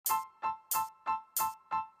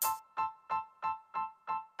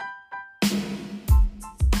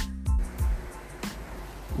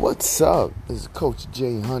What's up? This is Coach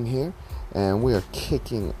Jay Hunt here, and we are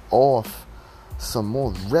kicking off some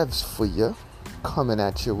more revs for you, coming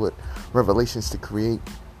at you with revelations to create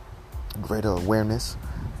greater awareness,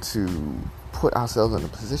 to put ourselves in a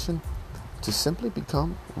position to simply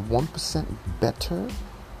become 1% better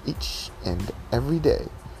each and every day.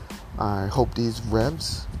 I hope these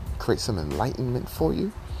revs create some enlightenment for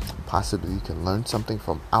you. Possibly you can learn something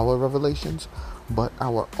from our revelations, but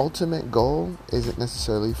our ultimate goal isn't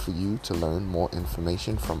necessarily for you to learn more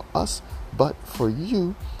information from us, but for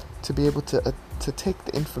you to be able to take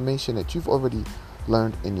the information that you've already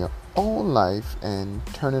learned in your own life and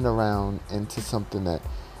turn it around into something that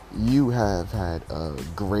you have had a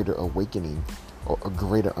greater awakening or a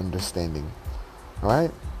greater understanding. All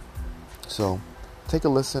right? So take a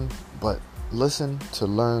listen, but listen to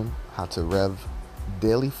learn how to rev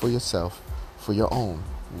daily for yourself for your own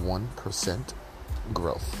 1%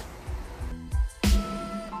 growth.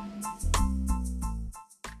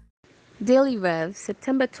 Daily Rev,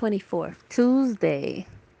 September 24th, Tuesday.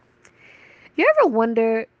 You ever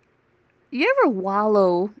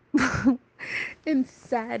wallow in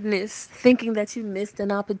sadness thinking that you missed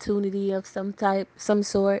an opportunity of some type, some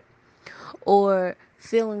sort, or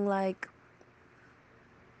feeling like,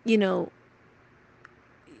 you know,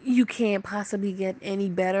 you can't possibly get any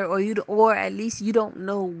better, or at least you don't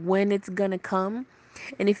know when it's gonna come?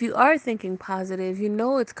 And if you are thinking positive, you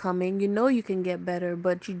know it's coming, you know you can get better,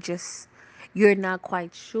 but you're not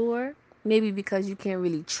quite sure. Maybe because you can't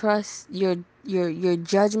really trust your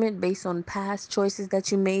judgment based on past choices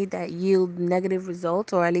that you made that yield negative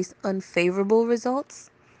results, or at least unfavorable results.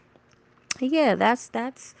 Yeah, that's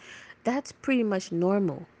pretty much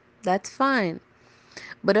normal. That's fine.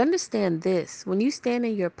 But understand this, when you stand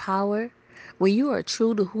in your power, when you are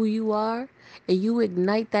true to who you are, and you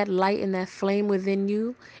ignite that light and that flame within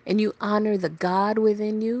you, and you honor the God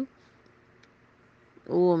within you,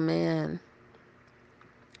 oh man,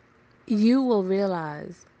 you will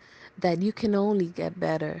realize that you can only get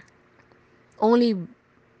better. Only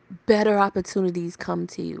better opportunities come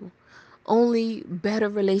to you. Only better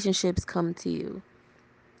relationships come to you.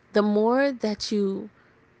 The more that you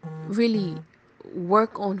really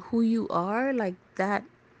work on who you are, like that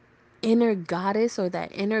inner goddess or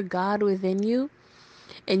that inner God within you,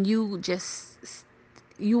 and you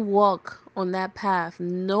walk on that path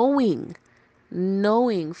fully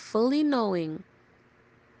knowing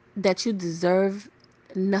that you deserve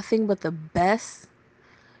nothing but the best,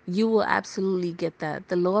 you will absolutely get that.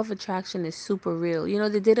 The law of attraction is super real. You know,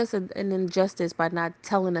 they did us an injustice by not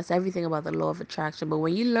telling us everything about the law of attraction. But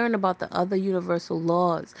when you learn about the other universal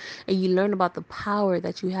laws, and you learn about the power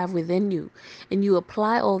that you have within you, and you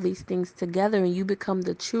apply all these things together, and you become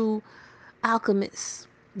the true alchemist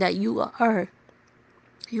that you are,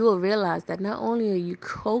 you will realize that not only are you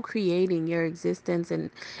co-creating your existence and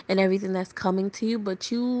everything that's coming to you,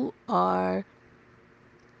 but you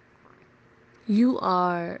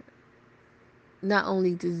are not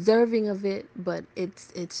only deserving of it, but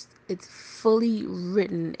it's fully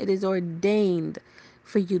written. It is ordained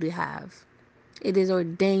for you to have. It is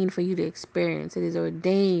ordained for you to experience. It is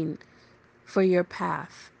ordained for your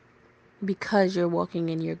path because you're walking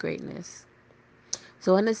in your greatness.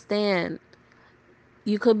 So understand,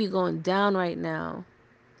 you could be going down right now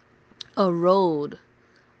a road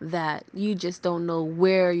that you just don't know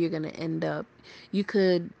where you're going to end up. You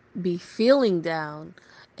could be feeling down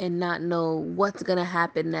and not know what's going to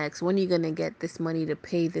happen next. When you're going to get this money to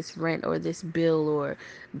pay this rent or this bill or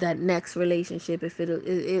that next relationship, if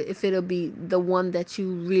it'll be the one that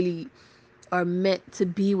you really are meant to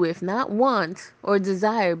be with, not want or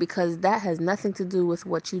desire, because that has nothing to do with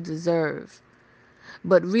what you deserve,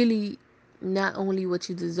 but really not only what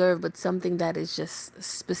you deserve, but something that is just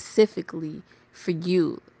specifically for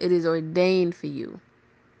you. It is ordained for you.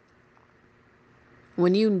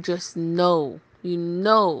 When you just know,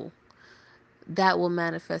 that will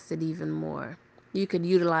manifest it even more. You could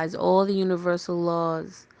utilize all the universal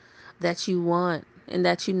laws that you want and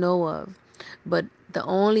that you know of, but the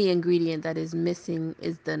only ingredient that is missing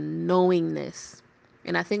is the knowingness.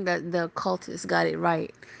 And I think that the occultists got it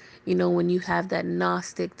right. You know, when you have that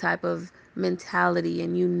Gnostic type of mentality,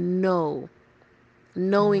 and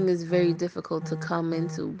knowing is very difficult to come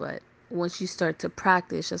into, but once you start to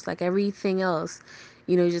practice, just like everything else,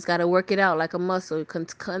 you just got to work it out like a muscle. You can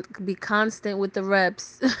be constant with the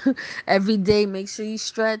reps every day. Make sure you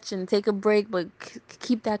stretch and take a break, but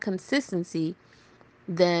keep that consistency.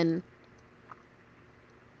 Then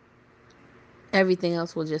everything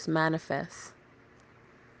else will just manifest.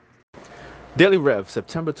 Daily Rev,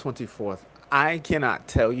 September 24th. I cannot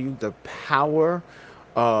tell you the power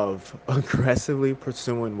of aggressively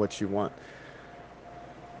pursuing what you want.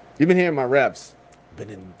 You've been hearing my reps, been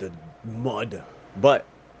in the mud, but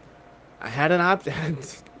I had an option.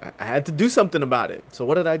 I had to do something about it. So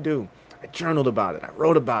what did I do? I journaled about it. I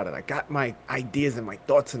wrote about it. I got my ideas and my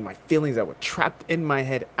thoughts and my feelings that were trapped in my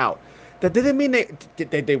head out. That didn't mean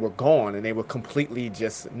they were gone and they were completely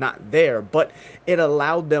just not there, but it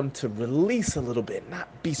allowed them to release a little bit, not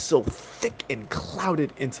be so thick and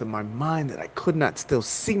clouded into my mind that I could not still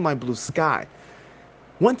see my blue sky.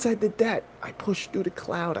 Once I did that, I pushed through the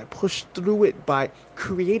cloud. I pushed through it by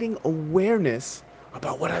creating awareness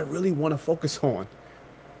about what I really want to focus on.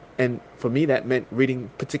 And for me, that meant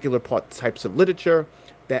reading particular types of literature.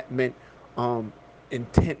 That meant um,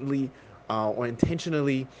 intently or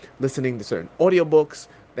intentionally listening to certain audiobooks.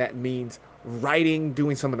 That means writing,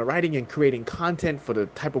 doing some of the writing and creating content for the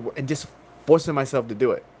type of work and just forcing myself to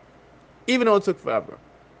do it, even though it took forever.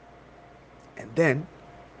 And then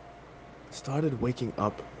started waking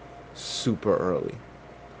up super early.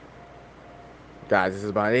 Guys, this is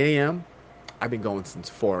about 8 a.m. I've been going since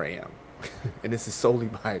 4 a.m. And this is solely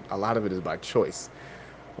by, a lot of it is by choice.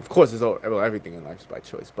 Of course, everything in life is by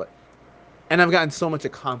choice, but, and I've gotten so much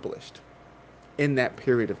accomplished in that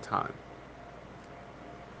period of time.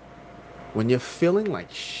 When you're feeling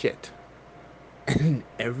like shit and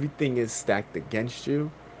everything is stacked against you,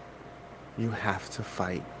 you have to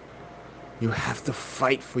fight. You have to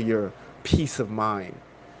fight for your peace of mind.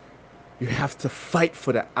 You have to fight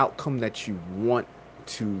for the outcome that you want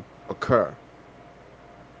to occur.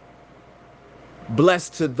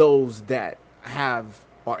 Blessed to those that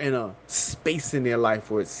are in a space in their life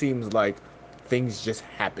where it seems like things just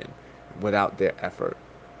happen without their effort.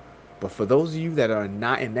 But for those of you that are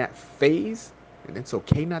not in that phase, and it's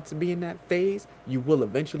okay not to be in that phase, you will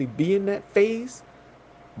eventually be in that phase.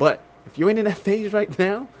 But if you're in that phase right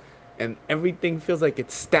now and everything feels like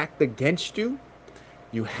it's stacked against you,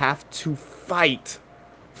 you have to fight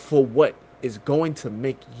for what is going to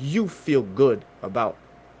make you feel good about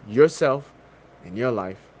yourself and your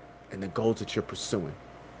life and the goals that you're pursuing.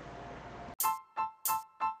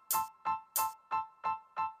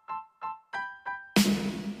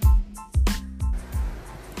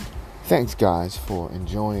 Thanks, guys, for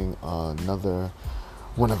enjoying another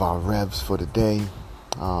one of our revs for the day.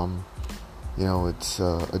 It's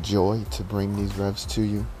a joy to bring these revs to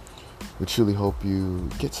you. We truly hope you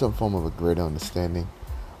get some form of a greater understanding.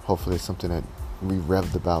 Hopefully it's something that we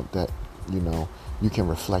revved about that, you can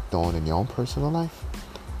reflect on in your own personal life,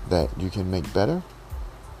 that you can make better.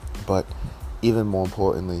 But even more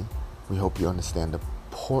importantly, we hope you understand the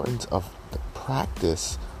importance of the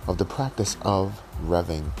practice of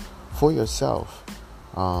revving for yourself.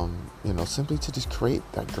 Simply to just create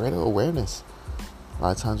that greater awareness. A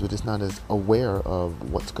lot of times we're just not as aware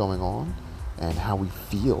of what's going on and how we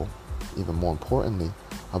feel, even more importantly,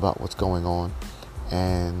 about what's going on.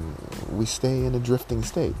 And we stay in a drifting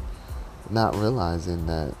state, not realizing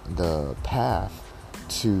that the path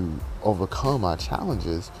to overcome our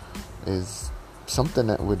challenges is something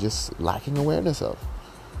that we're just lacking awareness of.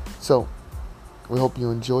 So we hope you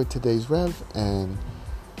enjoyed today's rev and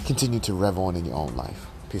continue to rev on in your own life.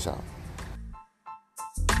 Peace out.